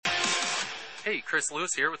Hey, Chris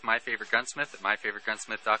Lewis here with My Favorite Gunsmith at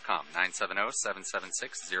MyFavoriteGunsmith.com,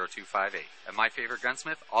 970-776-0258. At My Favorite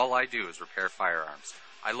Gunsmith, all I do is repair firearms.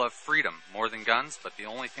 I love freedom more than guns, but the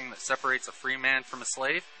only thing that separates a free man from a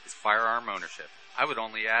slave is firearm ownership. I would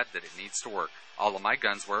only add that it needs to work. All of my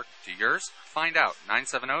guns work. Do yours? Find out.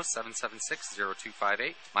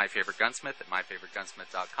 970-776-0258. My Favorite Gunsmith at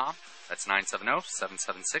MyFavoriteGunsmith.com. That's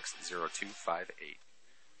 970-776-0258.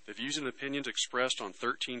 The views and opinions expressed on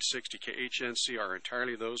 1360 KHNC are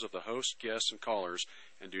entirely those of the host, guests, and callers,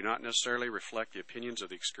 and do not necessarily reflect the opinions of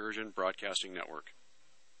the Excursion Broadcasting Network.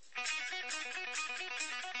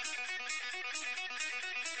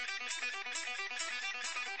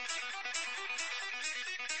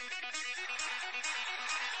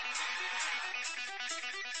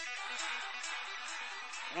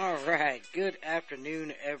 All right, good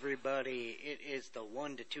afternoon, everybody. It is the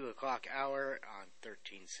 1 to 2 o'clock hour on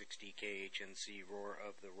 1360 KHNC, Roar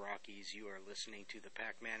of the Rockies. You are listening to the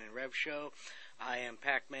Pac-Man and Rev Show. I am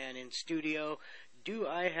Pac-Man in studio. Do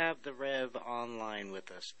I have the Rev online with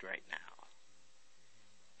us right now?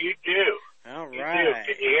 You do. All you right.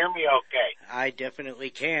 Do. Can you hear me okay? I definitely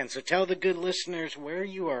can. So tell the good listeners where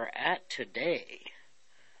you are at today.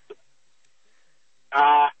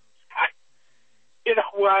 You know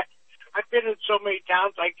what? I've been in so many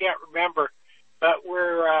towns I can't remember, but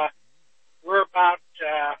we're about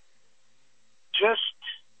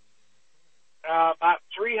about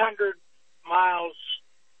 300 miles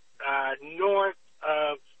north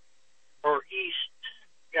of or east.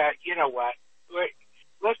 You know what?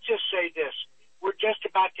 Let's just say this: we're just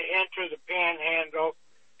about to enter the Panhandle,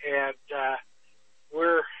 and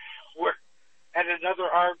we're at another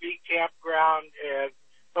RV campground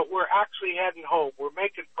but we're actually heading home. We're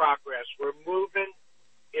making progress. We're moving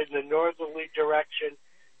in the northerly direction,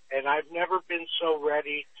 and I've never been so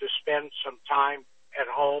ready to spend some time at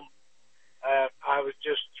home. I was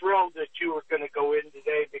just thrilled that you were going to go in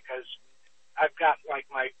today because I've got, like,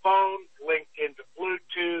 my phone linked into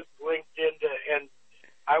Bluetooth, and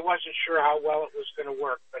I wasn't sure how well it was going to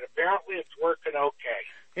work, but apparently it's working okay.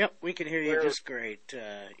 Yep, we can hear you just great.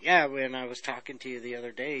 When I was talking to you the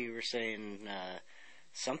other day, you were saying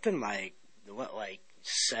something like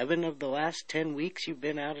 7 of the last 10 weeks you've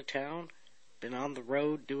been out of town, been on the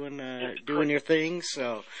road doing your thing.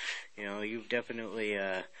 So, you know, you've definitely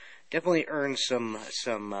earned some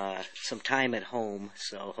time at home.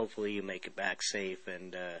 So hopefully you make it back safe.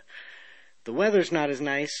 And the weather's not as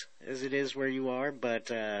nice as it is where you are,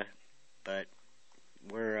 but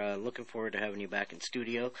we're looking forward to having you back in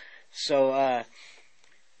studio. So,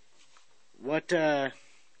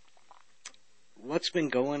 what's been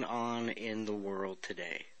going on in the world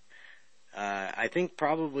today? I think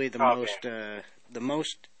probably the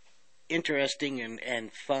most interesting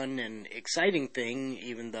and fun and exciting thing,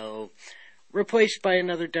 even though replaced by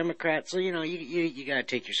another Democrat. So, you know, you got to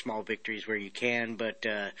take your small victories where you can. But,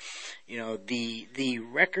 you know, the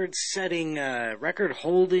record-setting,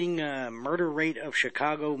 record-holding murder rate of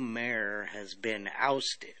Chicago mayor has been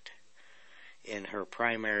ousted in her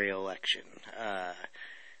primary election.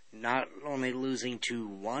 Not only losing to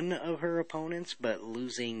one of her opponents, but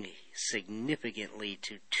losing significantly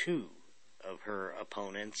to 2 of her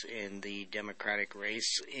opponents in the Democratic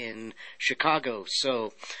race in Chicago.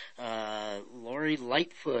 So, Lori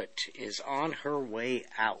Lightfoot is on her way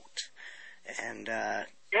out. And, I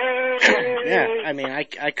mean,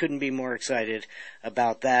 I couldn't be more excited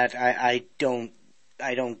about that. I don't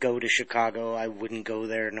go to Chicago. I wouldn't go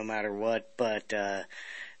there no matter what, but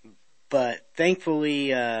thankfully,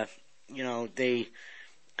 you know,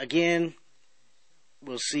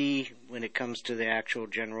 we'll see when it comes to the actual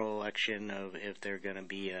general election of if they're going to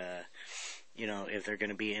be,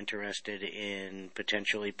 interested in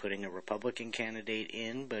potentially putting a Republican candidate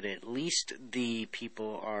in. But at least the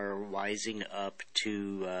people are wising up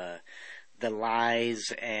to the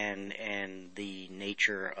lies and the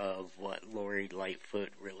nature of what Lori Lightfoot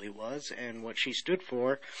really was and what she stood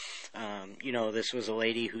for. You know, this was a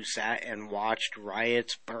lady who sat and watched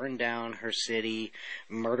riots burn down her city,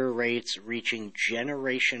 murder rates reaching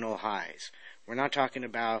generational highs. We're not talking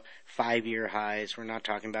about 5-year highs. We're not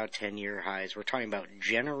talking about 10-year highs. We're talking about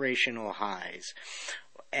generational highs,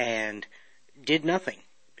 and did nothing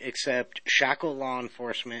except shackle law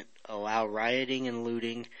enforcement, allow rioting and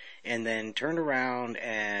looting, and then turned around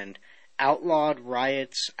and outlawed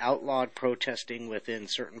riots, outlawed protesting within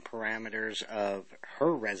certain parameters of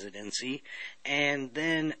her residency, and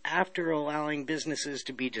then after allowing businesses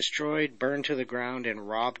to be destroyed, burned to the ground, and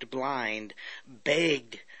robbed blind,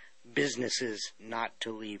 begged businesses not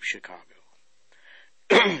to leave Chicago.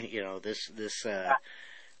 You know, this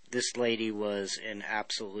lady was an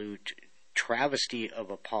absolute travesty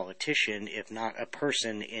of a politician, if not a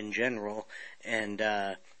person in general. And,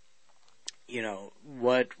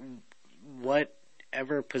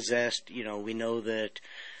 whatever possessed, we know that,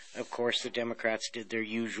 of course, the Democrats did their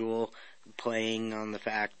usual, playing on the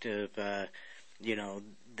fact of,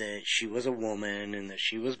 that she was a woman and that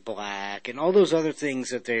she was black and all those other things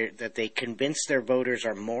that they convince their voters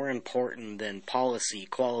are more important than policy,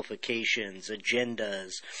 qualifications,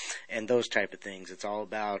 agendas, and those type of things. It's all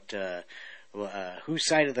about whose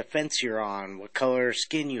side of the fence you're on, what color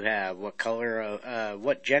skin you have,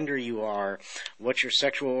 what gender you are, what your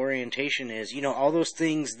sexual orientation is. All those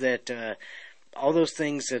things that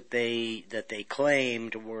they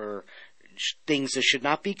claimed were things that should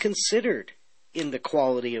not be considered in the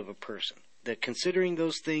quality of a person. That considering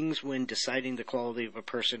those things when deciding the quality of a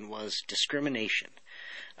person was discrimination.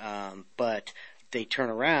 But they turn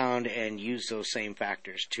around and use those same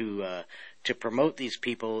factors to promote these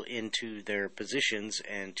people into their positions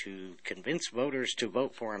and to convince voters to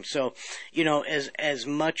vote for them. So, as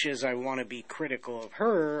much as I want to be critical of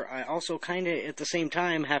her, I also kind of at the same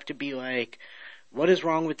time have to be like, what is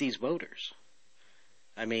wrong with these voters?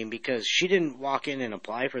 I mean, because she didn't walk in and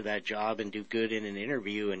apply for that job and do good in an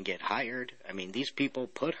interview and get hired. I mean, these people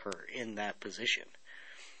put her in that position.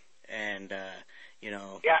 And, Yeah,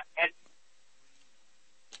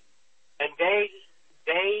 and they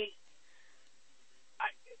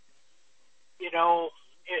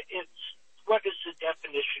it's, what is the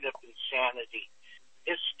definition of insanity?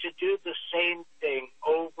 It's to do the same thing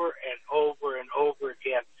over and over and over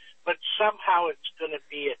again, but somehow it's going to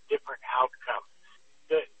be a different outcome.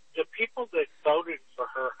 The people that voted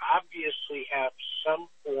for her obviously have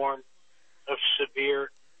some form of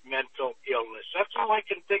severe mental illness. That's all I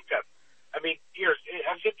can think of. I mean, here,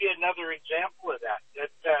 I'll give you another example of that.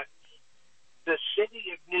 The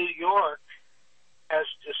city of New York has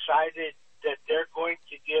decided that they're going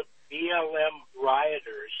to give BLM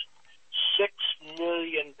rioters $6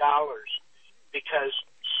 million because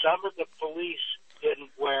some of the police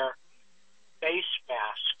didn't wear face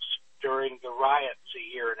masks during the riots a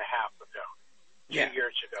year and a half ago, 2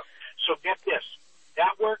 years ago. So get this,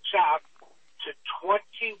 that works out to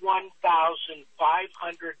 $21,500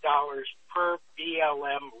 per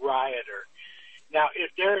BLM rioter. Now, if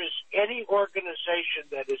there is any organization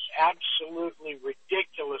that is absolutely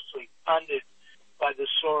ridiculously funded by the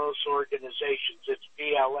Soros organizations, it's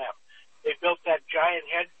BLM. They built that giant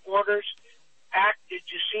headquarters. Pat, did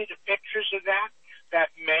you see the pictures of that? That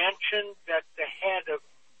mansion that the head of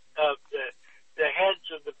the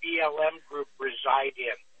heads of the BLM group reside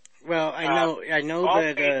in. Well, I know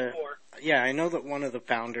that one of the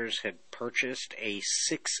founders had purchased a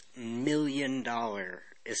 $6 million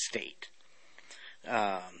estate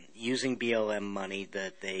using BLM money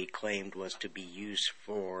that they claimed was to be used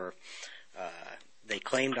for. They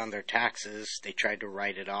claimed on their taxes. They tried to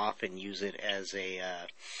write it off and use it as a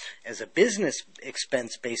business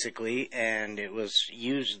expense, basically, and it was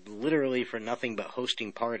used literally for nothing but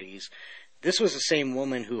hosting parties. This was the same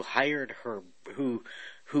woman who hired her, who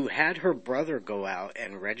had her brother go out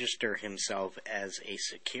and register himself as a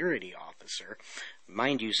security officer.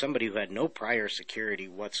 Mind you, somebody who had no prior security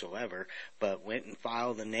whatsoever, but went and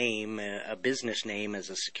filed a business name as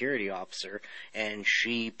a security officer, and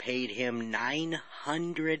she paid him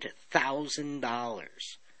 $900,000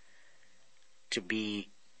 to be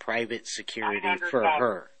private security for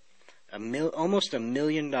her. Almost $1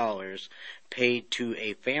 million paid to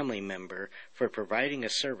a family member for providing a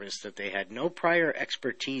service that they had no prior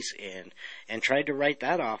expertise in, and tried to write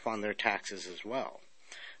that off on their taxes as well.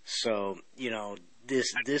 So,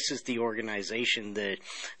 this is the organization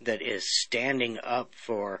that is standing up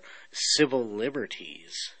for civil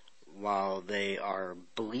liberties while they are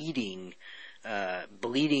bleeding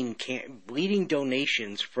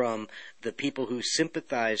donations from the people who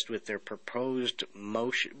sympathized with their proposed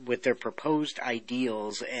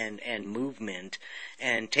ideals and movement,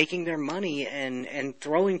 and taking their money and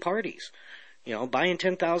throwing parties. Buying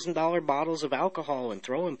 $10,000 bottles of alcohol and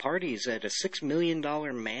throwing parties at a $6 million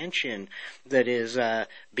mansion that is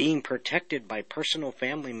being protected by personal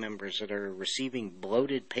family members that are receiving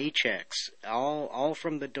bloated paychecks, all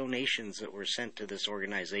from the donations that were sent to this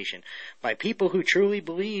organization by people who truly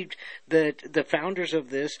believed that the founders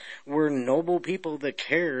of this were noble people that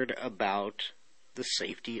cared about the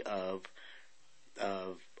safety of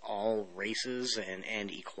all races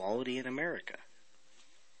and equality in America.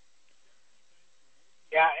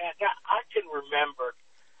 Yeah, and I can remember,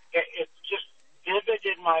 it's just vivid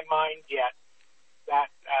in my mind yet,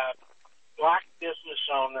 that black business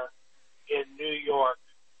owner in New York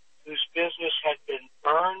whose business had been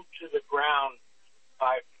burned to the ground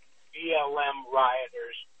by BLM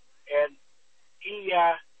rioters, and he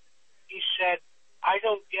said, "I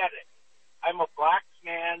don't get it. I'm a black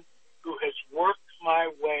man who has worked my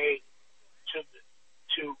way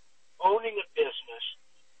to owning a business.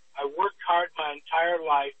 I worked hard my entire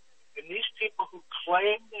life, and these people who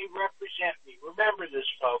claim they represent me, remember this,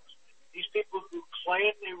 folks, these people who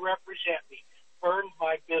claim they represent me burned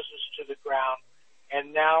my business to the ground,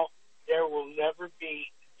 and now there will never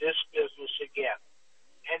be this business again."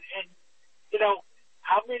 And you know,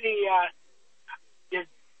 how many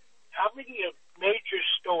major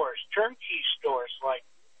stores, turnkey stores like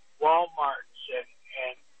Walmarts and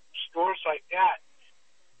stores like that,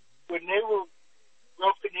 when they were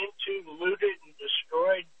broken into, looted, and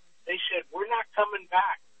destroyed, they said, "We're not coming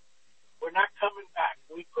back. We're not coming back.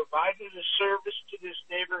 We provided a service to this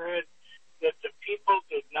neighborhood that the people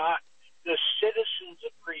did not, the citizens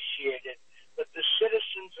appreciated, but the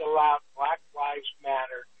citizens allowed Black Lives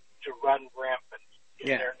Matter to run rampant in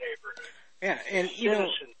their neighborhood." Yeah, and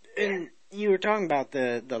and you were talking about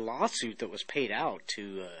the lawsuit that was paid out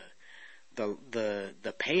to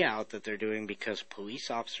the payout that they're doing because police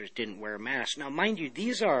officers didn't wear masks. Now, mind you,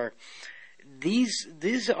 these are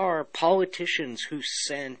politicians who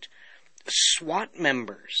sent SWAT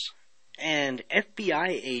members and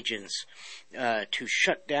FBI agents to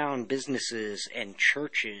shut down businesses and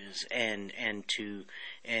churches and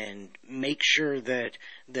make sure that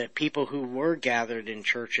people who were gathered in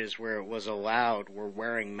churches where it was allowed were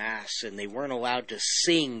wearing masks, and they weren't allowed to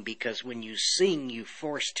sing because when you sing you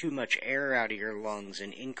force too much air out of your lungs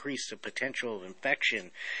and increase the potential of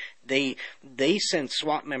infection. They sent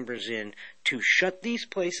SWAT members in to shut these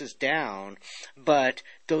places down, but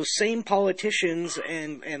those same politicians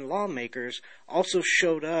and lawmakers also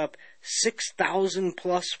showed up 6,000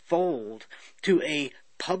 plus fold to a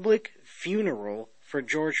public funeral for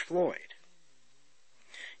George Floyd.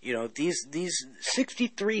 You know, these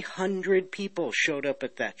 6,300 people showed up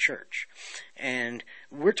at that church. And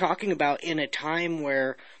we're talking about in a time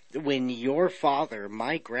where when your father,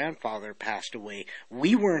 my grandfather, passed away,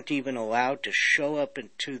 we weren't even allowed to show up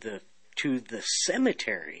to the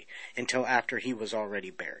cemetery until after he was already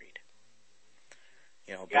buried.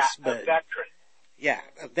 You know, a veteran. Yeah,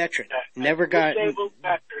 a veteran.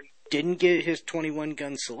 Didn't get his 21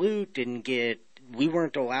 gun salute, we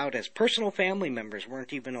weren't allowed, as personal family members,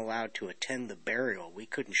 weren't even allowed to attend the burial. We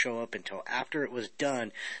couldn't show up until after it was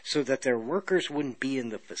done so that their workers wouldn't be in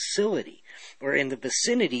the facility or in the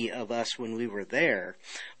vicinity of us when we were there.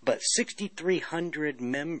 But 6,300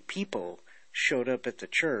 people showed up at the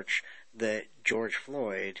church that George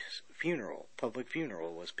Floyd's public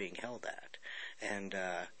funeral was being held at. And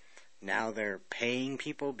now they're paying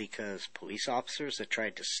people because police officers that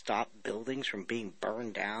tried to stop buildings from being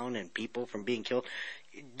burned down and people from being killed.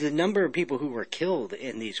 The number of people who were killed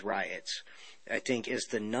in these riots, I think, is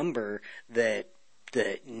the number that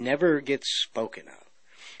never gets spoken of.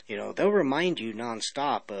 You know, they'll remind you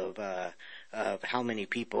nonstop of how many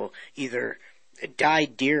people either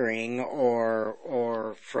died during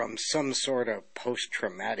or from some sort of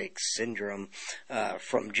post-traumatic syndrome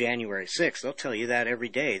from January 6th. They'll tell you that every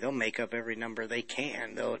day. They'll make up every number they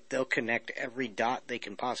can. They'll connect every dot they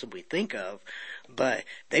can possibly think of, but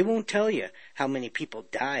they won't tell you how many people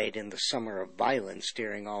died in the summer of violence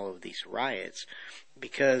during all of these riots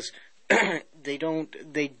because they don't.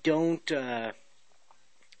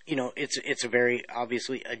 You know, it's a very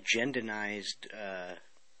obviously agendanized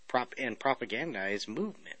and propagandized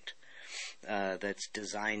movement that's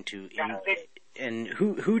designed to and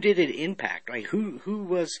who did it impact? Like who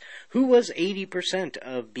was 80%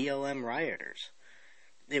 of BLM rioters?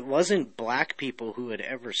 It wasn't black people who had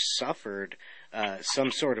ever suffered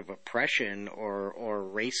some sort of oppression or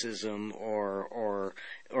racism or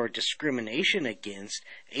discrimination against.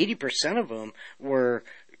 80% of them were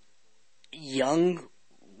young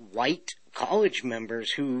white college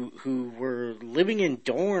members who were living in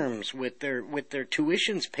dorms with their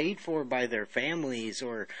tuitions paid for by their families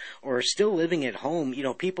or still living at home. You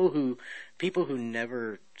know, people who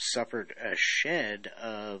never suffered a shed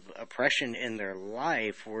of oppression in their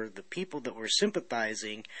life were the people that were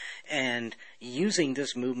sympathizing and using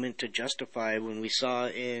this movement to justify when we saw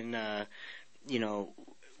in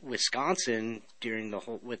Wisconsin during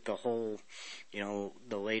the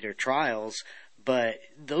later trials. But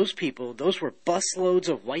those were busloads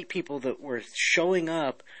of white people that were showing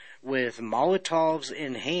up with Molotovs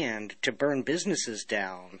in hand to burn businesses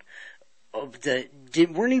down.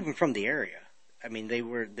 Weren't even from the area. I mean, they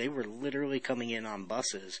were literally coming in on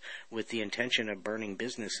buses with the intention of burning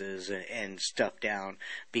businesses and stuff down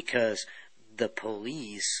because the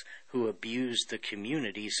police who abused the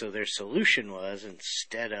community. So their solution was,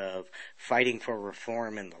 instead of fighting for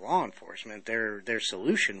reform in the law enforcement, their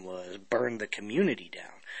solution was burn the community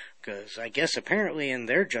down. Because I guess apparently in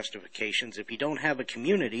their justifications, if you don't have a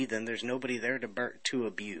community, then there's nobody there to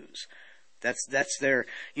abuse. That's their,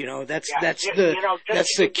 that's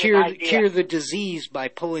the cure the disease by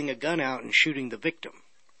pulling a gun out and shooting the victim.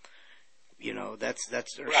 Or right.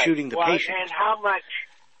 shooting the patient. And how much?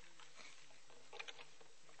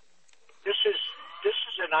 This is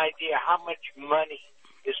an idea how much money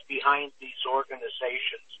is behind these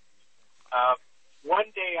organizations. One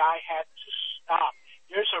day I had to stop.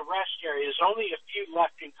 There's a rest area. There's only a few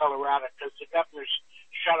left in Colorado because the governor's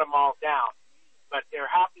shut them all down. But there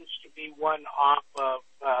happens to be one off of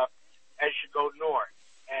as you go north,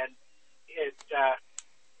 and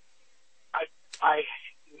I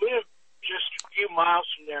live just a few miles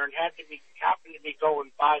from there and happened to be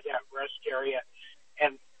going by that rest area,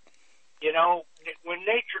 and when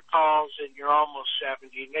nature calls and you're almost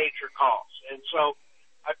 70, nature calls. And so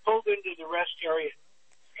I pulled into the rest area,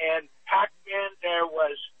 and Pac-Man, there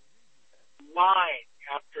was line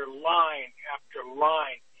after line after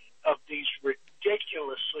line of these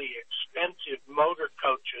ridiculously expensive motor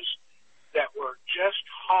coaches that were just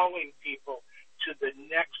hauling people to the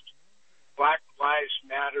next Black Lives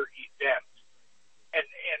Matter event. And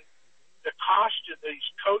the cost of these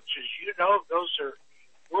coaches,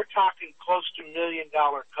 we're talking close to $1 million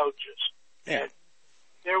coaches. Yeah. And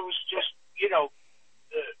there was just,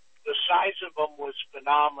 the size of them was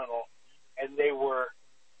phenomenal, and they were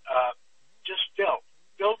just filled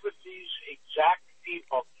with these exact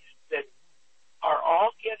people that are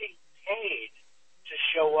all getting paid to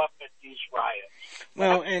show up at these riots.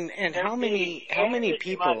 Well, and how many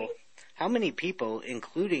people,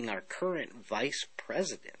 including our current vice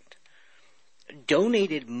president,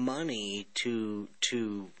 donated money to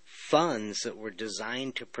funds that were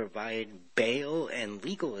designed to provide bail and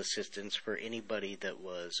legal assistance for anybody that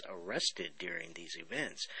was arrested during these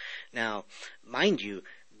events. Now, mind you,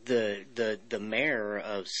 the mayor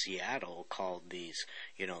of Seattle called these,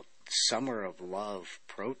 Summer of Love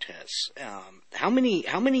protests. How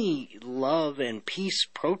many love and peace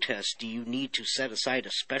protests do you need to set aside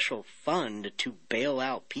a special fund to bail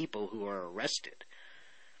out people who are arrested?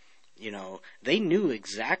 They knew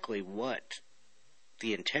exactly what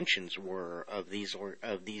the intentions were of these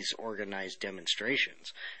organized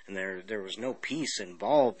demonstrations, and there was no peace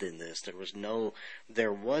involved in this. There was no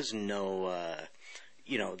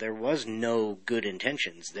good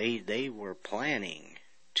intentions. They were planning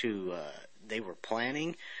to. They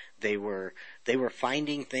were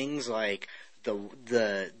finding things like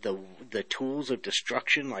the tools of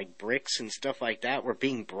destruction, like bricks and stuff like that, were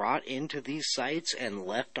being brought into these sites and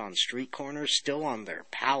left on street corners, still on their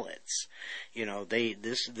pallets.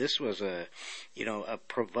 This was a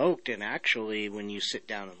provoked, and actually, when you sit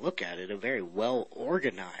down and look at it, a very well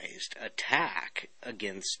organized attack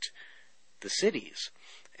against the cities.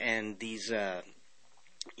 And these, they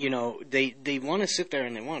want to sit there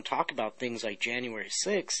and they want to talk about things like January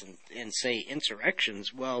 6th and say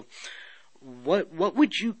insurrections. Well, what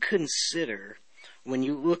would you consider when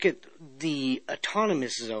you look at the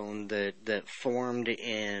autonomous zone that formed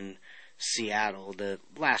in Seattle, that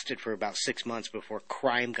lasted for about 6 months before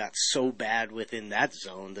crime got so bad within that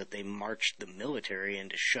zone that they marched the military in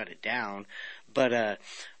to shut it down? But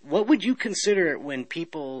what would you consider when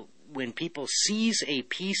people seize a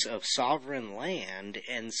piece of sovereign land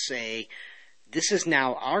and say, this is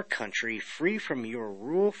now our country, free from your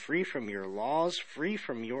rule, free from your laws, free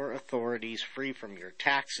from your authorities, free from your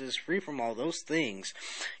taxes, free from all those things?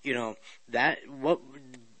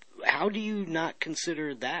 How do you not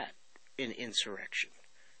consider that an insurrection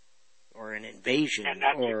or an invasion? And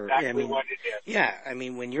that's exactly what it is. Yeah,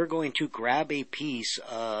 when you're going to grab a piece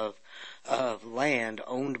of land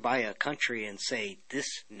owned by a country and say,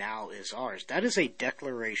 this now is ours, that is a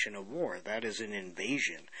declaration of war. That is an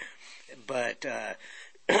invasion. But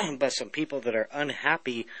some people that are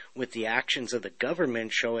unhappy with the actions of the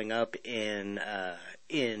government showing up in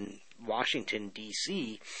Washington,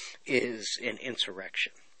 D.C. is an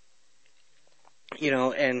insurrection.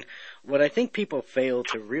 And what I think people fail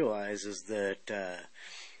to realize is that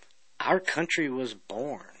our country was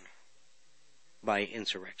born by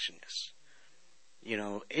insurrectionists.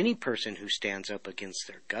 Any person who stands up against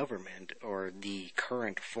their government or the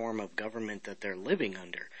current form of government that they're living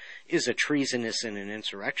under is a treasonous and an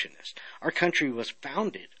insurrectionist. Our country was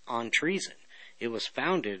founded on treason. It was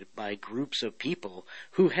founded by groups of people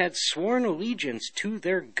who had sworn allegiance to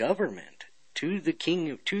their government, to the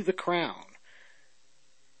king, to the crown,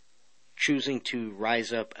 choosing to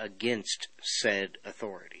rise up against said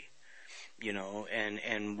authority.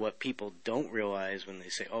 And what people don't realize when they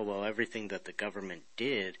say, oh, well, everything that the government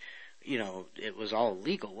did, it was all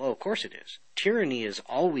legal. Well, of course it is. Tyranny is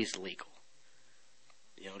always legal.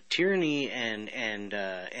 Tyranny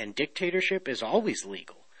and dictatorship is always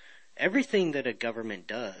legal. Everything that a government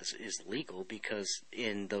does is legal because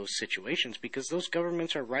in those situations, because those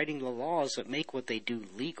governments are writing the laws that make what they do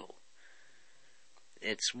legal.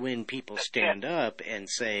 It's when people stand up and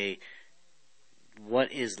say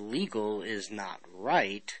what is legal is not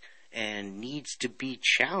right and needs to be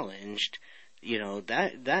challenged,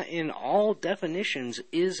 that in all definitions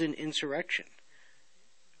is an insurrection.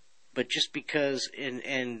 But just because,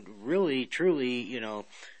 and really, truly,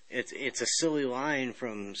 it's a silly line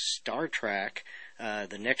from Star Trek,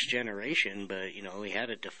 The Next Generation, but, we had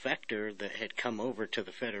a defector that had come over to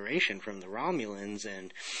the Federation from the Romulans,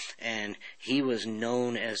 and he was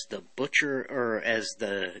known as the Butcher, or as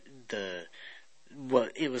it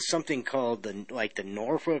was something called the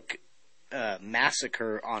Norfolk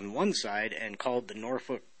Massacre on one side, and called the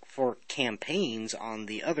Norfolk campaigns on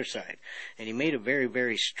the other side. And he made a very,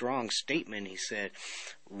 very strong statement. He said,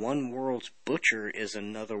 one world's butcher is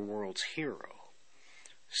another world's hero.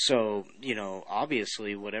 So,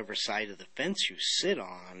 obviously, whatever side of the fence you sit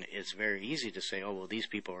on, it's very easy to say, oh, well, these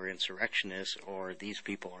people are insurrectionists or these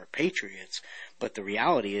people are patriots. But the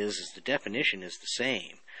reality is the definition is the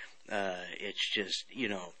same. It's just,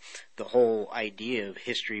 the whole idea of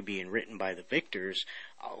history being written by the victors,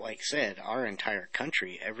 like I said, our entire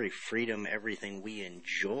country, every freedom, everything we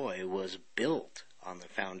enjoy was built on the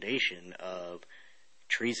foundation of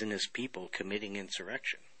treasonous people committing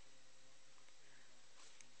insurrection.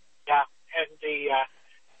 Yeah,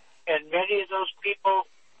 and many of those people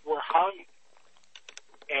were hung,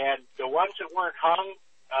 and the ones that weren't hung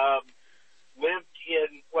lived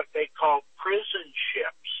in what they called prison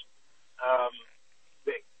ships.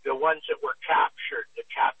 The ones that were captured, the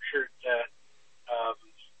captured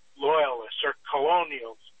loyalists or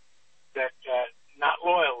colonials, that not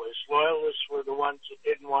loyalists. Loyalists were the ones that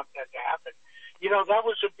didn't want that to happen. That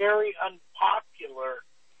was a very unpopular,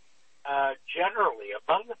 generally,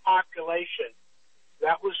 among the population.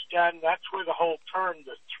 That was done, that's where the whole term,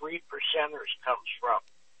 the 3%ers, comes from.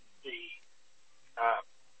 The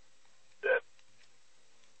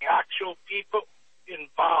actual people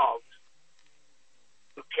involved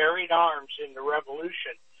who carried arms in the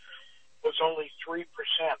revolution was only 3%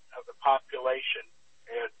 of the population.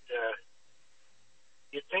 And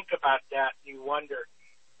you think about that and you wonder,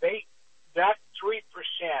 that 3%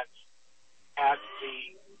 had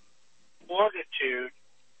the fortitude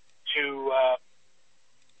to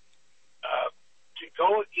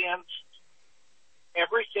go against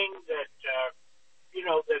everything that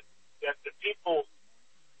that the people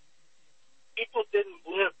didn't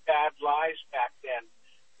live bad lives back then,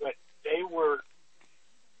 but they were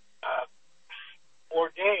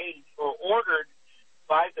ordained or ordered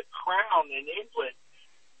by the crown in England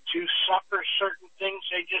to suffer certain things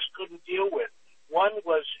they just couldn't deal with. One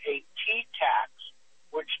was a tea tax,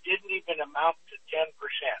 which didn't even amount to 10%.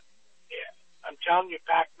 Yeah. I'm telling you,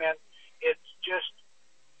 Pac-Man, it's just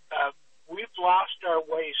we've lost our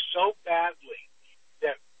way so badly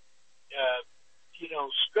that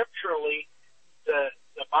scripturally, the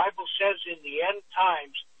Bible says in the end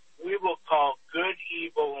times we will call good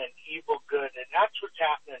evil and evil good, and that's what's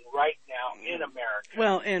happening right now in America.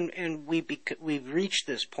 Well, and we've reached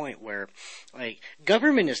this point where,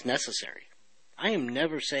 government is necessary. I am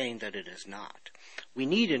never saying that it is not. We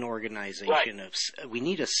need an organization right. We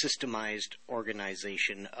need a systemized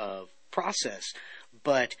organization of process,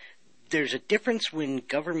 but there's a difference when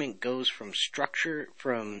government goes from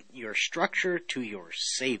your structure to your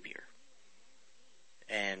savior.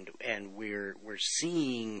 And we're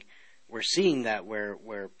seeing that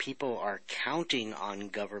where people are counting on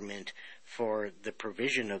government for the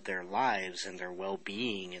provision of their lives and their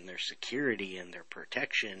well-being and their security and their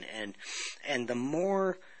protection, and the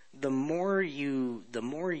more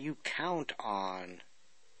you count on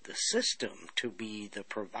the system to be the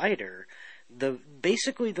provider,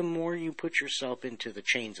 basically the more you put yourself into the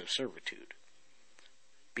chains of servitude.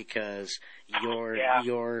 Because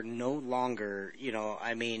you're no longer,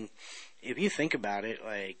 if you think about it,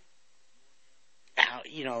 how,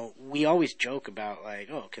 we always joke about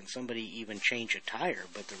can somebody even change a tire?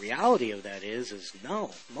 But the reality of that is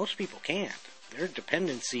no, most people can't. Their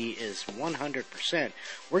dependency is 100%.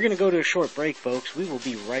 We're going to go to a short break, folks. We will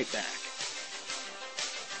be right back.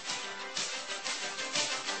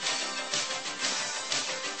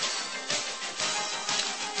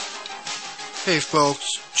 Hey folks,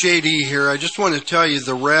 JD here. I just want to tell you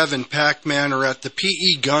the Rev and Pac-Man are at the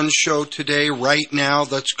PE Gun Show today, right now,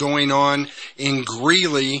 that's going on in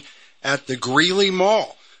Greeley at the Greeley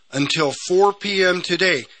Mall until 4 p.m.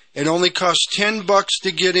 today. It only costs $10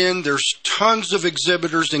 to get in. There's tons of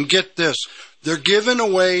exhibitors, and get this, they're giving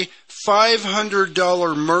away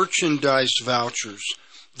 $500 merchandise vouchers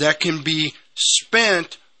that can be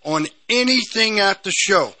spent on anything at the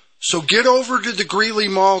show. So get over to the Greeley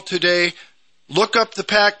Mall today. Look up the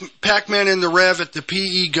Pac-Man and the Rev at the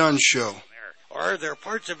PE Gun Show. Or there are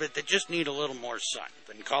parts of it that just need a little more sun.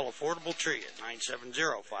 Then call Affordable Tree at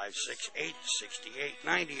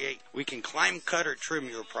 970-568-6898. We can climb, cut, or trim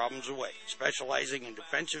your problems away. Specializing in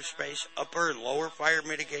defensive space, upper and lower fire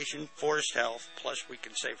mitigation, forest health, plus we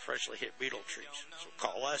can save freshly hit beetle trees. So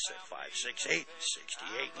call us at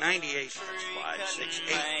 568-6898. That's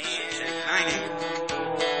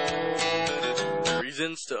 568-6898.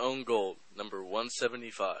 Reasons to own gold, number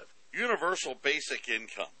 175. Universal basic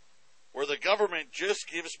income, where the government just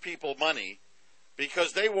gives people money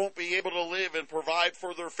because they won't be able to live and provide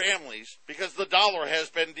for their families because the dollar has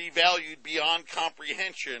been devalued beyond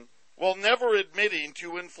comprehension, while never admitting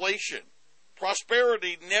to inflation.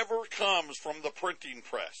 Prosperity never comes from the printing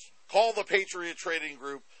press. Call the Patriot Trading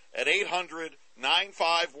Group at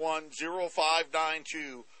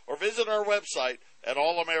 800-951-0592 or visit our website at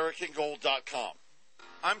allamericangold.com.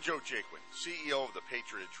 I'm Joe Jaquin, CEO of the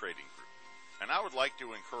Patriot Trading Group, and I would like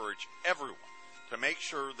to encourage everyone to make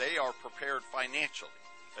sure they are prepared financially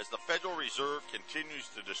as the Federal Reserve continues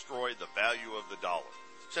to destroy the value of the dollar.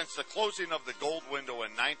 Since the closing of the gold window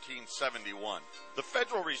in 1971, the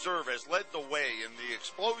Federal Reserve has led the way in the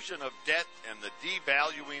explosion of debt and the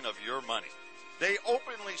devaluing of your money. They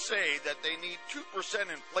openly say that they need 2%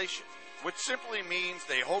 inflation, which simply means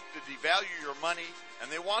they hope to devalue your money, and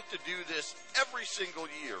they want to do this every single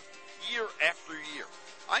year, year after year.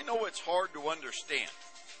 I know it's hard to understand,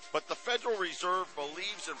 but the Federal Reserve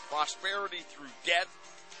believes in prosperity through debt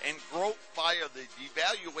and growth via the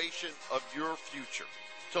devaluation of your future.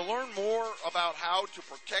 To learn more about how to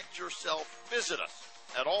protect yourself, visit us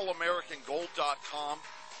at allamericangold.com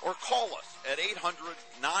or call us at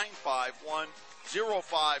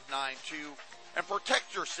 800-951-0592 and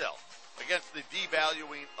protect yourself against the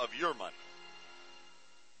devaluing of your money.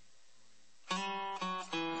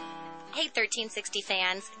 Hey 1360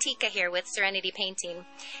 fans, Tika here with Serenity Painting.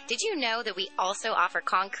 Did you know that we also offer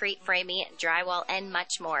concrete, framing, drywall, and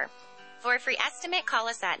much more? For a free estimate, call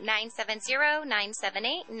us at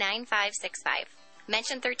 970-978-9565.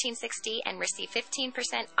 Mention 1360 and receive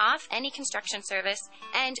 15% off any construction service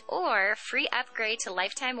and or free upgrade to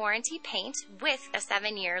lifetime warranty paint with a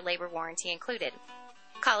 7-year labor warranty included.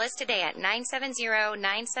 Call us today at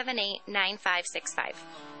 970-978-9565.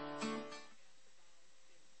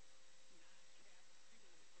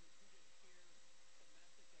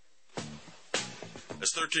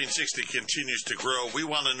 As 1360 continues to grow, we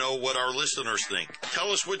want to know what our listeners think.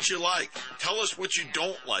 Tell us what you like. Tell us what you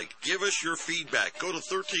don't like. Give us your feedback. Go to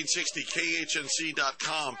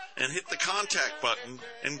 1360khnc.com and hit the contact button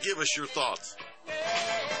and give us your thoughts.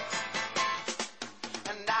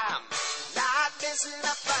 And I'm not missing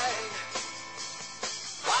a thing.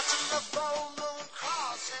 Watching the full moon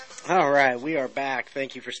crossing. All right, we are back.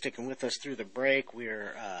 Thank you for sticking with us through the break.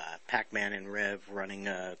 We're Pac-Man and Rev running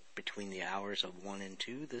between the hours of 1 and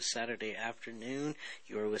 2 this Saturday afternoon.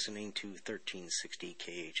 You are listening to 1360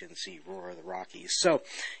 KHNC Roar of the Rockies. So,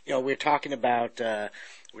 we're talking about the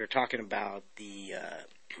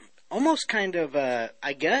almost kind of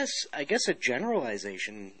I guess a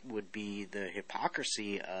generalization would be the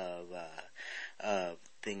hypocrisy of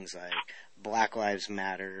things like Black Lives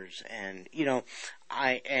Matters and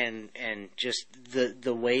just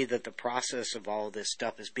the way that the process of all this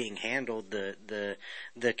stuff is being handled, the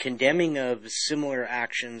condemning of similar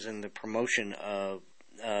actions and the promotion of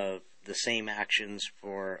the same actions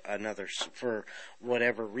for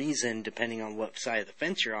whatever reason, depending on what side of the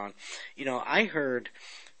fence you're on. I heard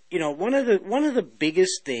one of the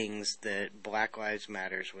biggest things that Black Lives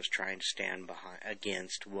Matters was trying to stand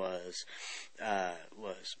against was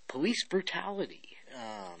police brutality.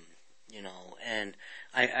 And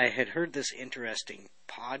I had heard this interesting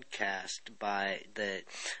podcast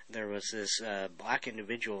there was this black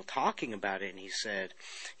individual talking about it, and he said,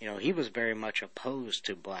 he was very much opposed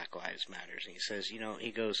to Black Lives Matters. And he says,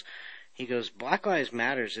 he goes, Black Lives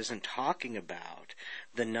Matters isn't talking about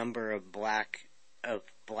the number of black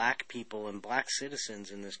people and black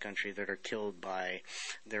citizens in this country that are killed by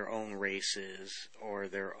their own races or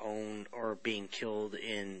being killed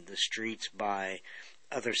in the streets by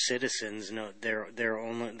other citizens. No, they're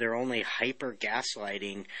only hyper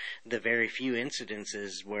gaslighting the very few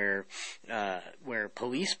incidences where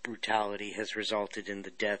police brutality has resulted in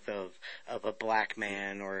the death of a black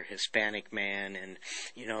man or a Hispanic man, and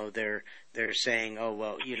they're saying, oh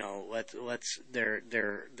well,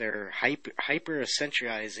 they're hyper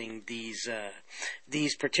accentualizing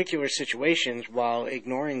these particular situations while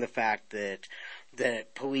ignoring the fact that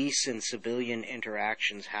police and civilian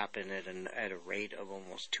interactions happen at a rate of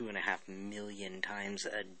almost 2.5 million times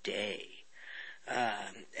a day.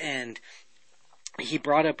 And he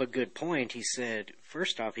brought up a good point. He said,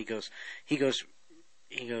 first off, he goes,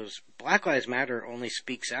 Black Lives Matter only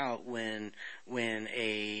speaks out when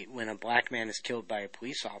a black man is killed by a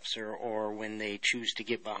police officer, or when they choose to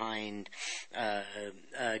get behind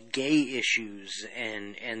gay issues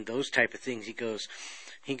and those type of things.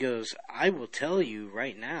 He goes, I will tell you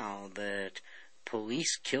right now that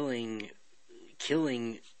police killing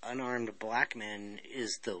unarmed black men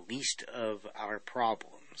is the least of our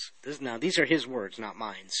problems. These are his words, not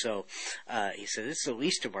mine. So he said, it's the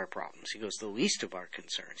least of our problems. He goes, the least of our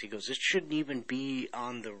concerns. He goes, it shouldn't even be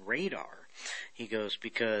on the radar. He goes,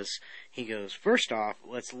 first off,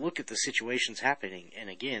 let's look at the situations happening. And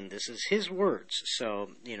again, this is his words.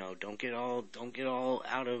 So, don't get all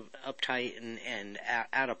uptight and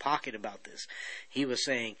out of pocket about this. He was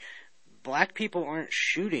saying, black people aren't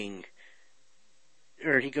shooting,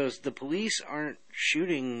 or he goes, the police aren't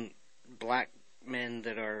shooting black men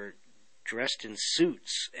that are dressed in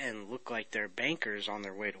suits and look like they're bankers on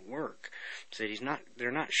their way to work. So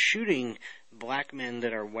they're not shooting black men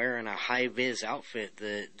that are wearing a high-vis outfit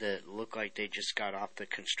that look like they just got off the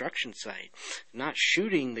construction site. Not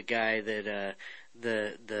shooting the guy that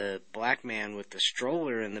the black man with the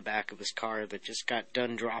stroller in the back of his car that just got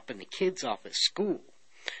done dropping the kids off at school.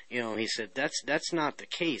 He said, that's not the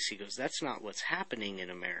case. He goes, that's not what's happening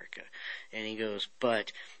in America. And he goes,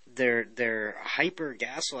 but they're hyper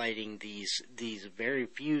gaslighting these very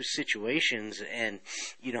few situations. And,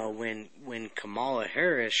 when Kamala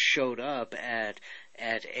Harris showed up at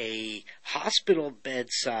a hospital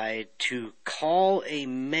bedside to call a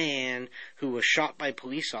man who was shot by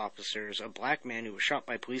police officers, a black man who was shot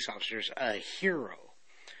by police officers, a hero.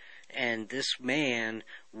 And this man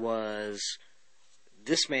was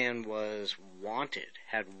wanted,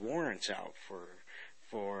 had warrants out for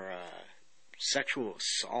sexual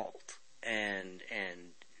assault and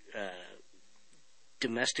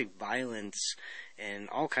domestic violence and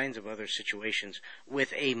all kinds of other situations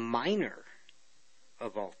with a minor,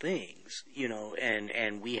 of all things,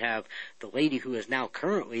 and we have the lady who is now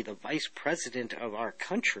currently the vice president of our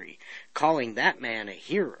country calling that man a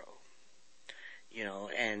hero,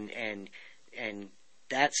 and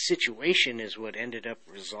that situation is what ended up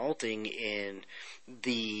resulting in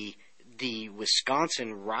the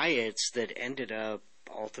Wisconsin riots that ended up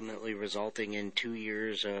ultimately resulting in 2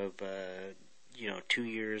 years of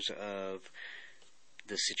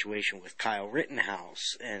the situation with Kyle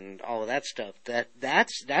Rittenhouse and all of that stuff.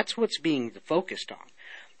 That's what's being focused on.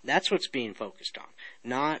 That's what's being focused on.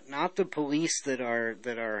 Not the police that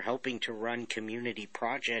are helping to run community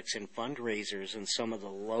projects and fundraisers in some of the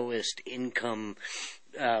lowest income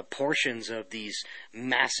portions of these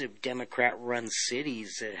massive Democrat-run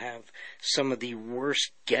cities that have some of the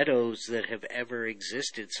worst ghettos that have ever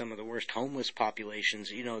existed, some of the worst homeless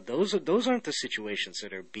populations. Those aren't the situations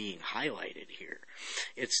that are being highlighted here.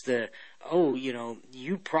 It's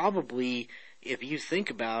you probably, if you think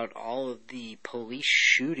about all of the police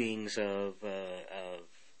shootings of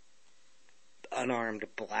unarmed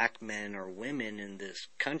black men or women in this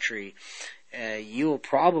country, you'll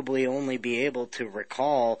probably only be able to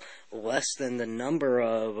recall less than the number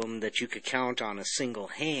of them that you could count on a single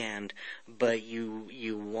hand, but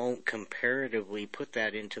you won't comparatively put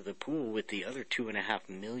that into the pool with the other 2.5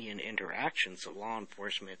 million interactions that law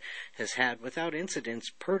enforcement has had without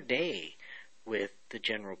incidents per day with the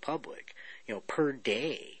general public. Per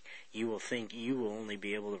day. You will only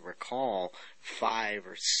be able to recall 5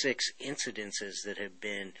 or 6 incidences that have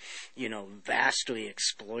been, vastly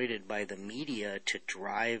exploited by the media to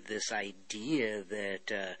drive this idea that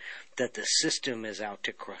the system is out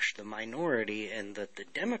to crush the minority and that the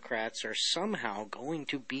Democrats are somehow going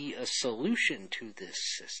to be a solution to this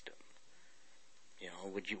system.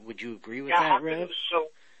 Would you agree with that, Rev? So,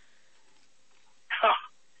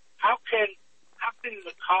 how can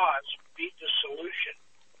the cause be the solution?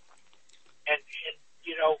 And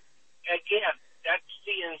again, that's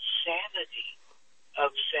the insanity of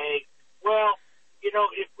saying, well,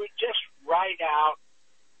 if we just write out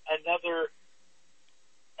another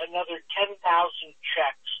 10,000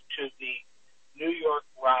 checks to the New York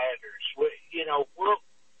rioters, we'll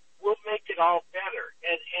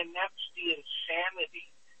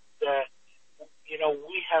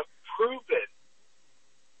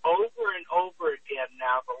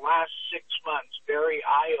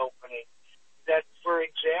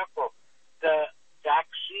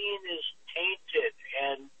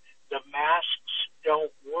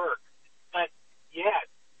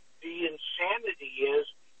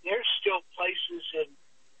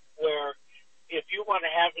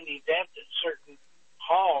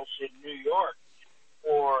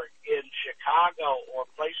Chicago or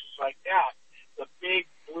places like that, the big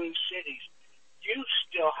blue cities, you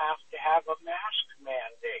still have to have a mask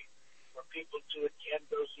mandate for people to attend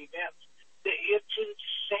those events. It's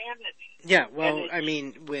insanity. Yeah, well, I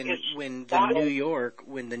mean, when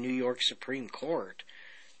the New York Supreme Court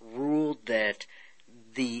ruled that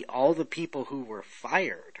all the people who were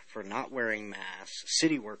fired for not wearing masks,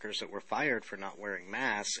 city workers that were fired for not wearing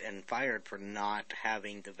masks and fired for not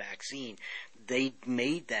having the vaccine, they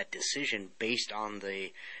made that decision based on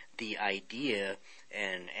the idea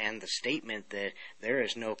and the statement that there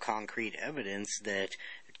is no concrete evidence that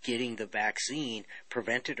getting the vaccine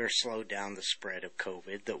prevented or slowed down the spread of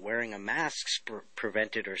COVID, that wearing a mask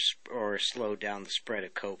prevented or slowed down the spread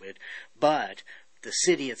of COVID, but the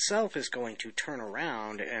city itself is going to turn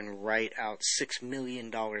around and write out $6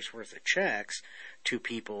 million worth of checks to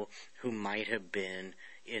people who might have been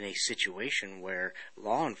in a situation where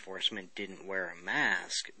law enforcement didn't wear a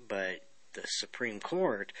mask, but the Supreme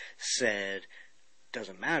Court said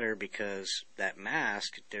doesn't matter because that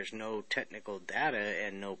mask, there's no technical data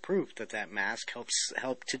and no proof that mask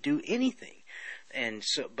help to do anything. And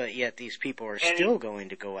so, but yet these people are still going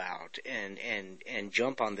to go out and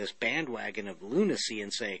jump on this bandwagon of lunacy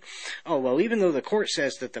and say, oh, well, even though the court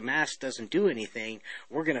says that the mask doesn't do anything,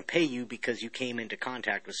 we're going to pay you because you came into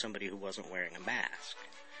contact with somebody who wasn't wearing a mask.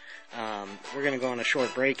 We're going to go on a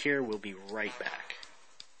short break here. We'll be right back.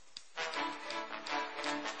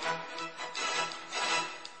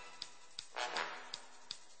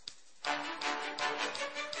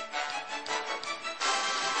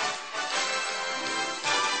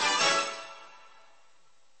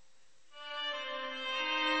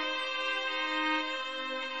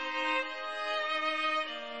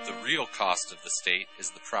 The real cost of the state is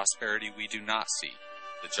the prosperity we do not see,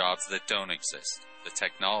 the jobs that don't exist, the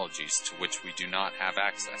technologies to which we do not have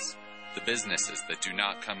access, the businesses that do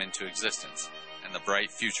not come into existence, and the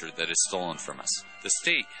bright future that is stolen from us. The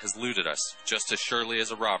state has looted us just as surely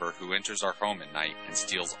as a robber who enters our home at night and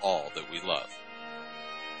steals all that we love.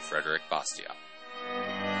 Frederick Bastiat.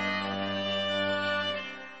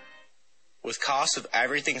 With costs of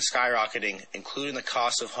everything skyrocketing, including the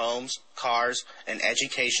cost of homes, cars, and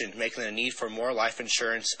education, making the need for more life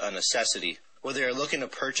insurance a necessity. Whether you're looking to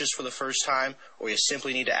purchase for the first time or you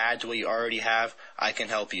simply need to add to what you already have, I can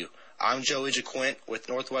help you. I'm Joey Jaquint with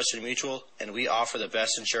Northwestern Mutual, and we offer the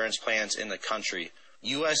best insurance plans in the country.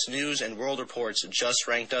 U.S. News and World Reports just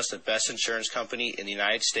ranked us the best insurance company in the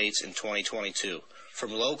United States in 2022.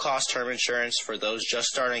 From low-cost term insurance for those just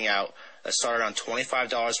starting out that start around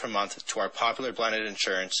 $25 per month to our popular blended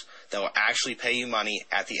insurance that will actually pay you money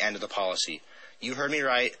at the end of the policy. You heard me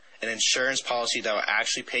right, an insurance policy that will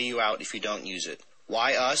actually pay you out if you don't use it.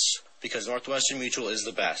 Why us? Because Northwestern Mutual is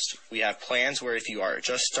the best. We have plans where if you are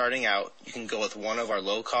just starting out, you can go with one of our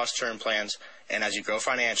low-cost term plans, and as you grow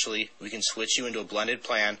financially, we can switch you into a blended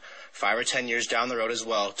plan 5 or 10 years down the road as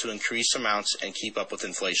well to increase amounts and keep up with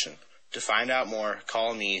inflation. To find out more,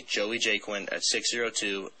 call me, Joey Jaquin, at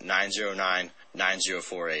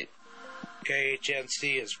 602-909-9048.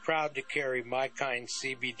 KHNC is proud to carry My Kind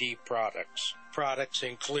CBD products. Products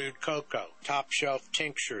include cocoa, top shelf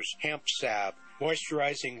tinctures, hemp salve,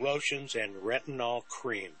 moisturizing lotions, and retinol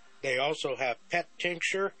cream. They also have pet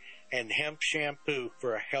tincture and hemp shampoo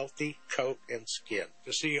for a healthy coat and skin.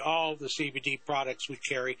 To see all the CBD products we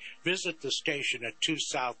carry, visit the station at 2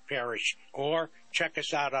 South Parish or check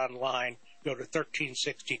us out online. Go to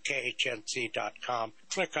 1360khnc.com.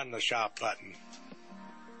 Click on the shop button.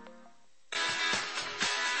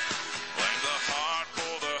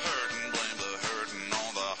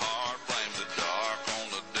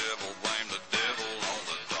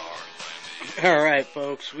 All right,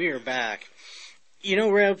 folks, we are back. You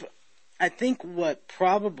know, Rev, I think what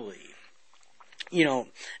probably,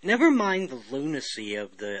 never mind the lunacy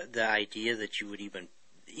of the idea that you would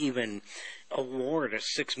even award a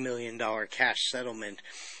 $6 million cash settlement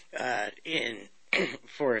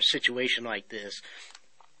for a situation like this.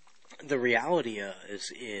 The reality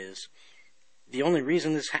is the only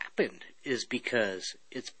reason this happened is because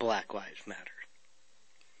it's Black Lives Matter.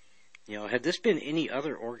 Had this been any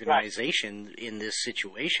other organization in this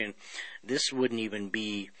situation, this wouldn't even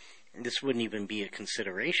be a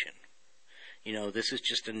consideration. This is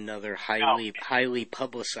just another highly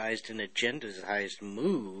publicized and agendized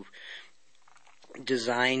move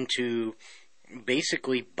designed to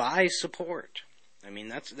basically buy support. I mean,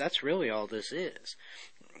 that's really all this is.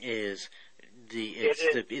 It's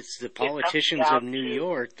the politicians of New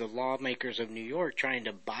York, the lawmakers of New York, trying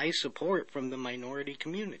to buy support from the minority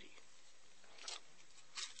community.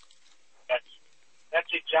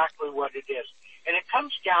 That's exactly what it is. And it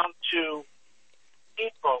comes down to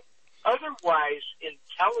people Otherwise,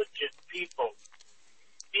 intelligent people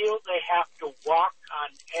feel they have to walk on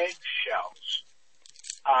eggshells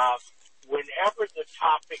whenever the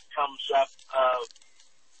topic comes up of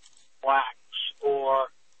blacks or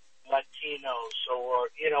Latinos or,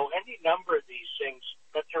 any number of these things.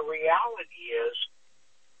 But the reality is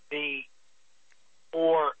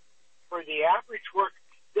for the average worker,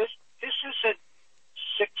 this isn't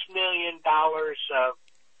 $6 million of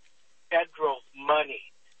federal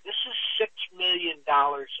money. This is $6 million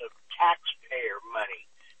of taxpayer money.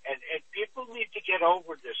 And people need to get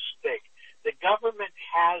over this thing. The government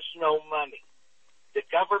has no money. The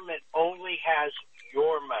government only has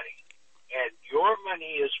your money. And your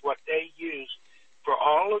money is what they use for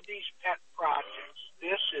all of these pet projects.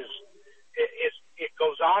 It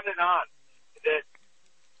goes on and on. That,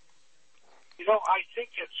 I think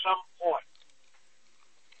at some point,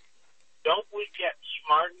 don't we get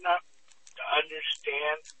smart enough to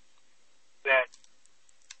understand that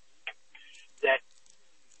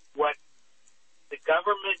what the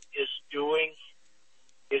government is doing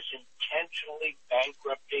is intentionally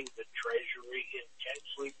bankrupting the Treasury,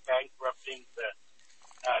 intentionally bankrupting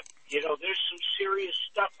there's some serious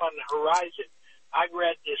stuff on the horizon. I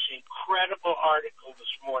read this incredible article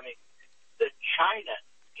this morning that China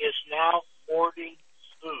is now hoarding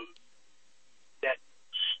food, that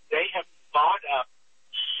they have bought up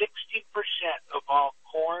 60% of all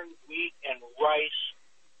corn, wheat, and rice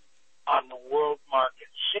on the world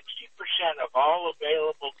market, 60% of all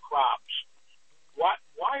available crops.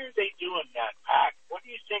 Why are they doing that, Pac? What do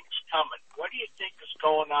you think is coming? What do you think is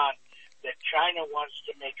going on that China wants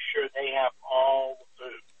to make sure they have all the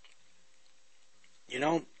food?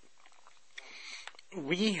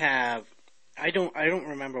 We have, I don't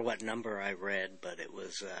remember what number I read, but it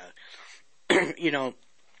was,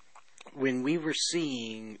 when we were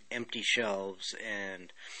seeing empty shelves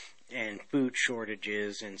and food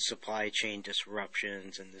shortages and supply chain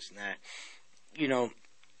disruptions and this and that,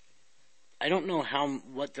 I don't know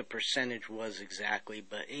what the percentage was exactly,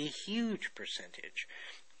 but a huge percentage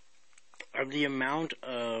of the amount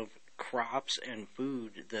of crops and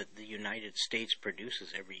food that the United States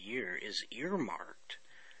produces every year is earmarked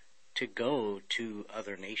to go to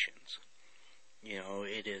other nations.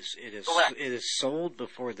 It is sold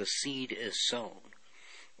before the seed is sown.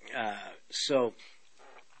 So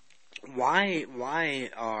why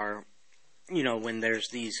are, when there's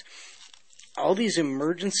all these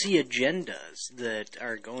emergency agendas that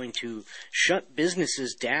are going to shut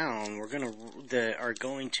businesses down, are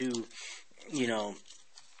going to,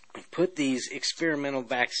 put these experimental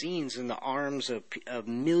vaccines in the arms of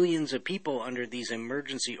millions of people under these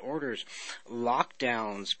emergency orders,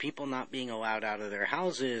 lockdowns, people not being allowed out of their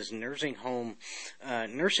houses, nursing home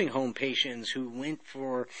patients who went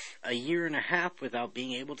for a year and a half without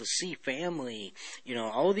being able to see family,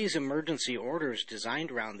 all of these emergency orders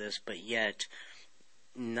designed around this, but yet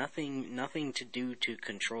nothing to do to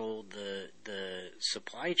control the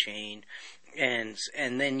supply chain. And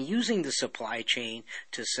then using the supply chain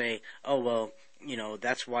to say, oh well,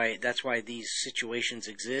 that's why these situations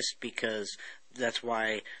exist, because that's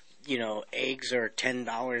why eggs are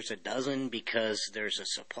 $10 a dozen, because there's a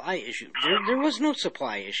supply issue. There was no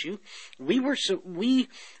supply issue.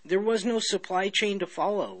 There was no supply chain to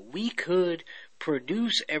follow. We could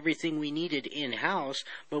produce everything we needed in-house,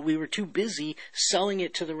 but we were too busy selling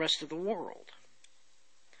it to the rest of the world.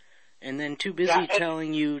 And then too busy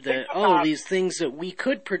telling you that, these things that we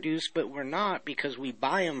could produce, but we're not because we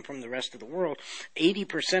buy them from the rest of the world.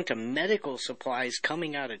 80% of medical supplies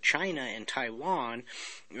coming out of China and Taiwan,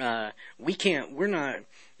 we're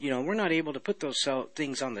not able to put those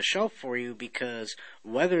things on the shelf for you, because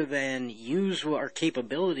rather than use our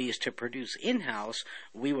capabilities to produce in-house,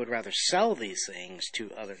 we would rather sell these things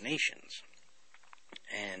to other nations.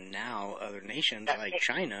 And now other nations like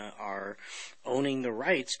China are owning the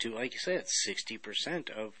rights to, like you said, 60%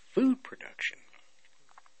 of food production.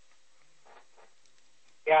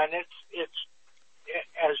 Yeah, and it's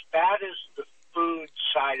as bad as the food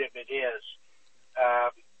side of it is.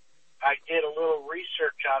 I did a little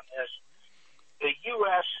research on this. The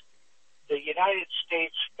United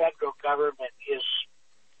States federal government is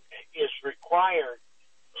required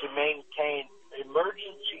to maintain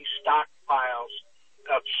emergency stockpiles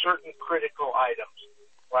of certain critical items,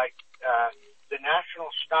 like the national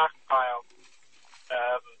stockpile,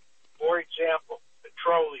 for example,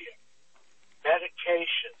 petroleum,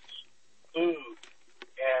 medications, food,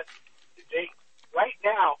 and right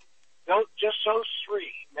now, just those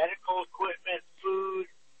three, medical equipment, food,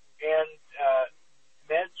 and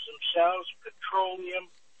meds themselves, petroleum,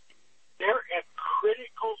 they're at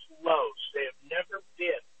critical lows. They have never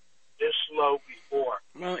been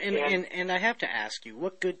And I have to ask you,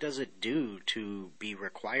 what good does it do to be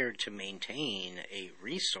required to maintain a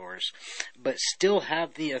resource, but still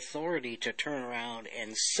have the authority to turn around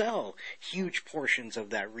and sell huge portions of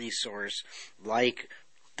that resource, like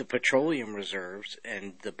the petroleum reserves,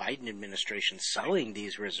 and the Biden administration selling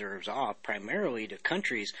these reserves off primarily to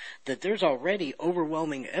countries that there's already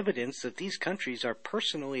overwhelming evidence that these countries are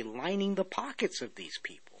personally lining the pockets of these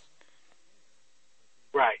people?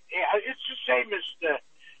 Right. Yeah, it's the same as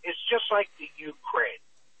it's just like the Ukraine.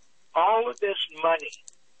 All of this money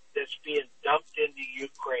that's being dumped into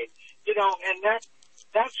Ukraine, and that's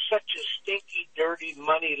such a stinky, dirty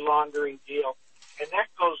money laundering deal, and that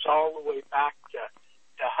goes all the way back to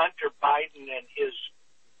Hunter Biden and his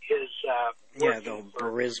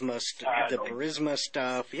the Burisma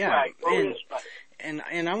stuff. Yeah, right,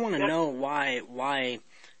 and I want to know why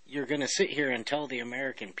you're going to sit here and tell the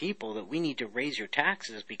American people that we need to raise your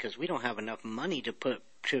taxes because we don't have enough money to put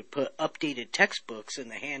updated textbooks in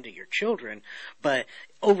the hand of your children, but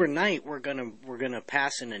overnight we're gonna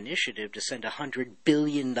pass an initiative to send $100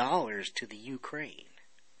 billion to the Ukraine.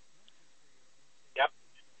 Yep,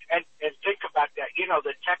 and think about that.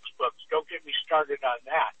 The textbooks. Don't get me started on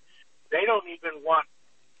that. They don't even want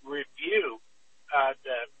review.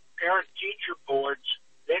 The parent-teacher boards.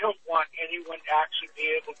 They don't want anyone to actually be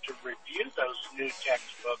able to review those new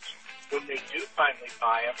textbooks when they do finally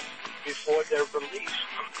buy them before they're released.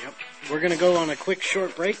 Yep. We're going to go on a quick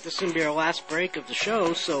short break. This is going to be our last break of the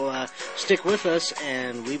show, so stick with us,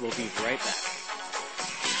 and we will be right back.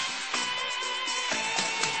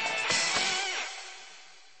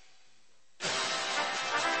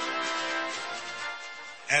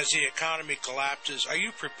 As the economy collapses, are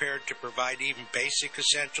you prepared to provide even basic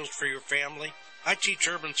essentials for your family? I teach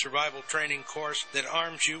Urban Survival Training course that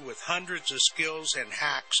arms you with hundreds of skills and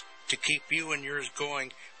hacks to keep you and yours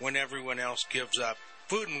going when everyone else gives up.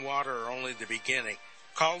 Food and water are only the beginning.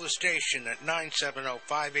 Call the station at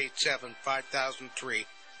 970-587-5003.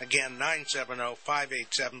 Again,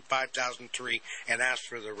 970-587-5003, and ask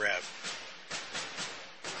for the Rev.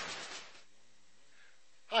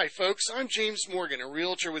 Hi, folks. I'm James Morgan, a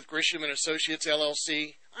realtor with Grisham & Associates,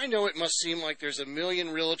 LLC. I know it must seem like there's a million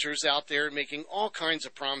realtors out there making all kinds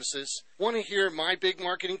of promises. Want to hear my big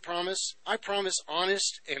marketing promise? I promise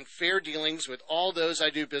honest and fair dealings with all those I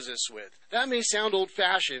do business with. That may sound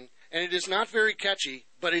old-fashioned, and it is not very catchy,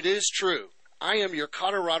 but it is true. I am your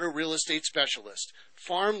Colorado real estate specialist.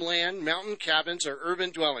 Farm land, mountain cabins, or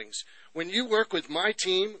urban dwellings. When you work with my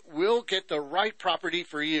team, we'll get the right property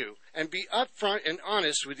for you and be upfront and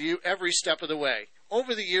honest with you every step of the way.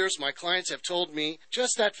 Over the years, my clients have told me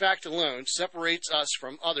just that fact alone separates us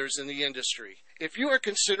from others in the industry. If you are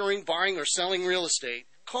considering buying or selling real estate,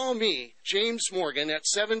 call me, James Morgan, at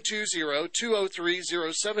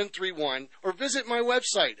 720-203-0731 or visit my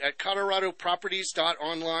website at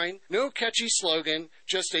coloradoproperties.online. No catchy slogan,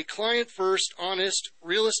 just a client-first, honest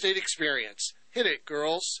real estate experience. Hit it,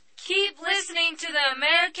 girls. Keep listening to the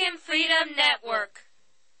American Freedom Network.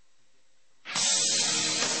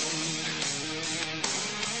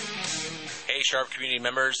 Hey, Sharp community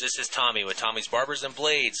members, this is Tommy with Tommy's Barbers and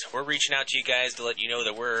Blades. We're reaching out to you guys to let you know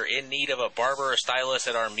that we're in need of a barber or stylist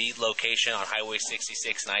at our Meade location on Highway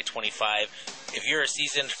 66 and I-25. If you're a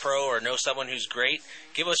seasoned pro or know someone who's great,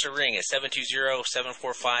 give us a ring at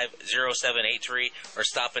 720-745-0783 or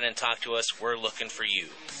stop in and talk to us. We're looking for you.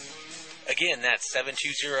 Again, that's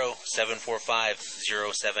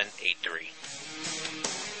 720-745-0783.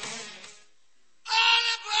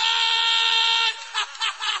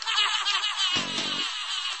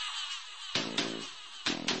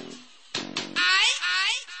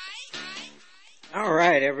 All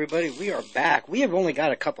right, everybody, we are back. We have only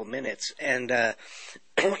got a couple minutes, and, I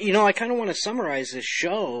kind of want to summarize this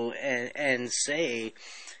show and say,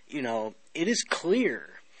 it is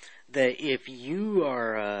clear that if you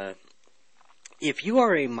are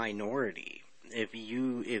a minority, if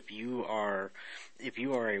you are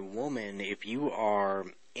a woman, if you are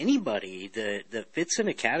anybody that fits in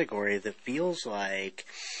a category that feels like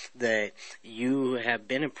that you have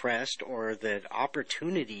been oppressed or that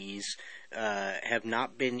opportunities have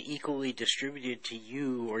not been equally distributed to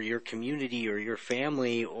you or your community or your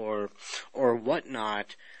family or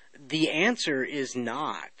whatnot, the answer is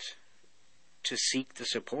not to seek the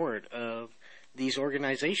support of these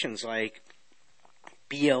organizations like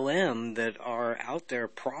BLM that are out there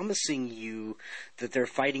promising you that they're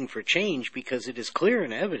fighting for change, because it is clear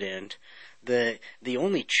and evident that the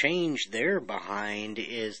only change they're behind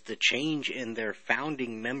is the change in their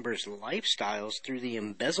founding members' lifestyles through the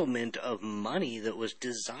embezzlement of money that was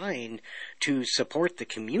designed to support the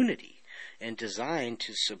community. and designed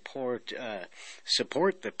to support the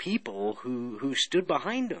people who stood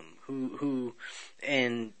behind them,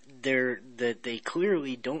 and they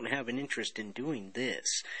clearly don't have an interest in doing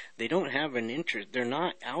this. They don't have an interest. They're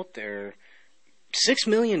not out there. $6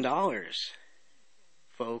 million,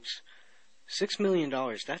 folks. $6 million.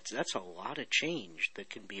 That's a lot of change that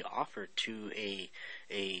can be offered to a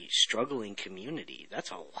struggling community.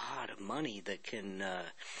 That's a lot of money that can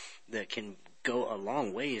go a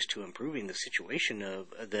long ways to improving the situation of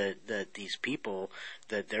that these people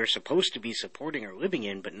that they're supposed to be supporting are living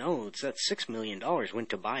in. But no, it's that $6 million went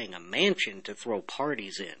to buying a mansion to throw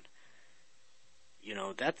parties in. You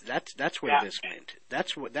know, that's where this went.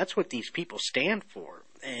 That's what these people stand for,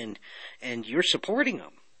 and you're supporting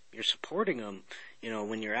them. You're supporting them. You know,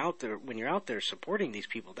 when you're out there supporting these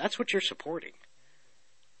people, that's what you're supporting.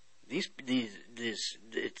 It's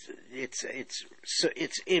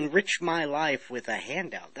enriched my life with a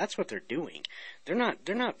handout. That's what they're doing. They're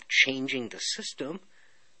not changing the system.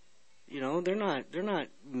 You know, they're not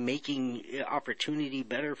making opportunity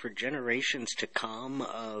better for generations to come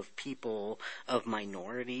of people, of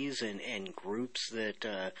minorities and groups that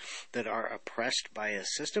are oppressed by a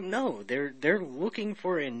system. No, they're looking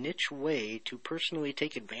for a niche way to personally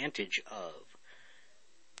take advantage of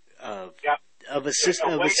a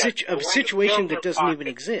situation that doesn't even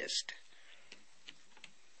exist.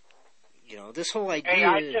 You know, this whole idea. Hey,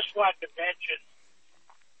 I just wanted to mention.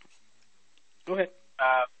 Go ahead.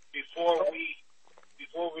 Before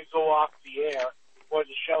we go off the air, before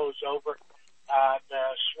the show is over, the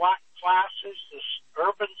SWAT classes, the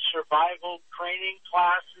urban survival training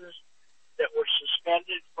classes that were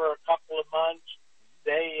suspended for a couple of months,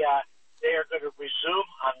 they are going to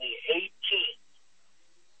resume on the 18th.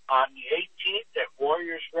 On the 18th at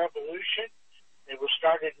Warriors Revolution, they will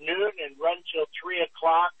start at noon and run till 3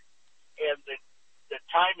 o'clock, and the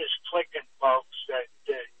time is clicking, folks. That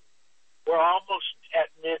we're almost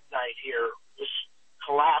at midnight here. This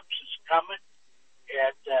collapse is coming,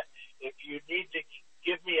 and if you need to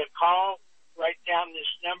give me a call, write down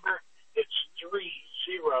this number. It's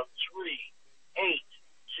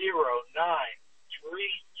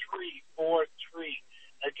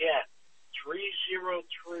 303-809-3343. Again,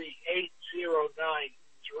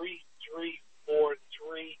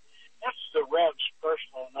 303-809-3343. That's the Rev's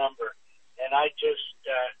personal number, and I just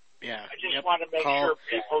want to make sure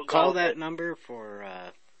people call that number for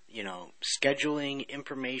scheduling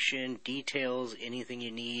information, details, anything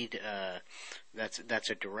you need. That's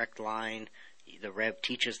a direct line. The Rev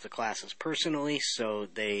teaches the classes personally, so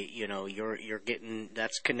you're getting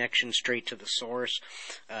that's connection straight to the source.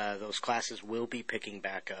 Those classes will be picking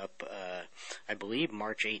back up, I believe,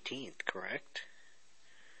 March 18th, correct?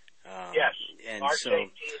 Yes, and March so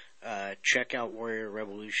 18th. Check out Warrior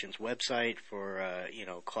Revolution's website for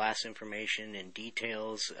class information and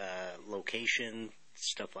details, location,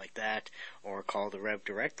 stuff like that, or call the Rev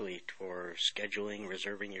directly for scheduling,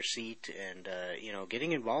 reserving your seat, and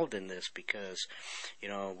getting involved in this, because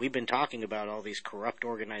we've been talking about all these corrupt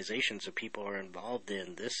organizations that people are involved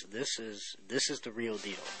in. This is the real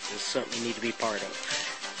deal. This is something you need to be part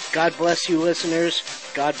of. God bless you, listeners.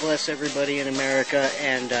 God bless everybody in America,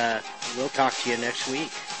 and we'll talk to you next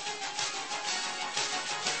week.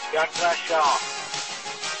 God bless y'all.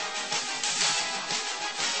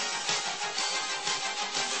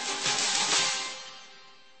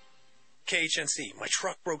 KHNC, my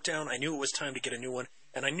truck broke down. I knew it was time to get a new one,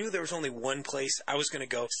 and I knew there was only one place I was going to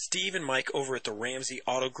go. Steve and Mike over at the Ramsey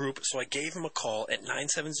Auto Group, so I gave them a call at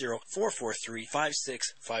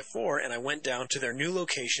 970-443-5654, and I went down to their new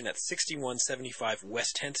location at 6175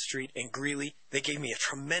 West 10th Street in Greeley. They gave me a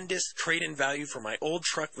tremendous trade-in value for my old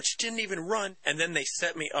truck, which didn't even run, and then they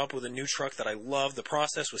set me up with a new truck that I love. The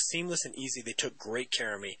process was seamless and easy. They took great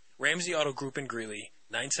care of me. Ramsey Auto Group in Greeley,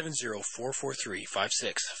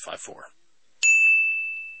 970-443-5654.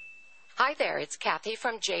 Hi there, it's Kathy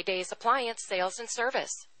from J Days Appliance Sales and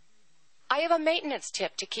Service. I have a maintenance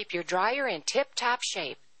tip to keep your dryer in tip-top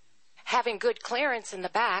shape. Having good clearance in the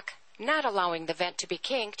back, not allowing the vent to be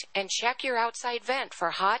kinked, and check your outside vent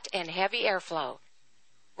for hot and heavy airflow.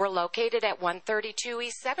 We're located at 132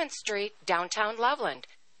 East 7th Street, downtown Loveland.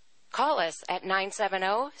 Call us at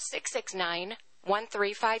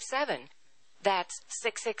 970-669-1357. That's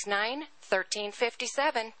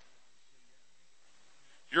 669-1357.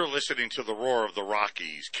 You're listening to the Roar of the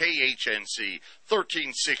Rockies, KHNC,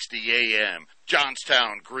 1360 AM,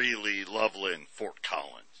 Johnstown, Greeley, Loveland, Fort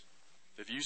Collins.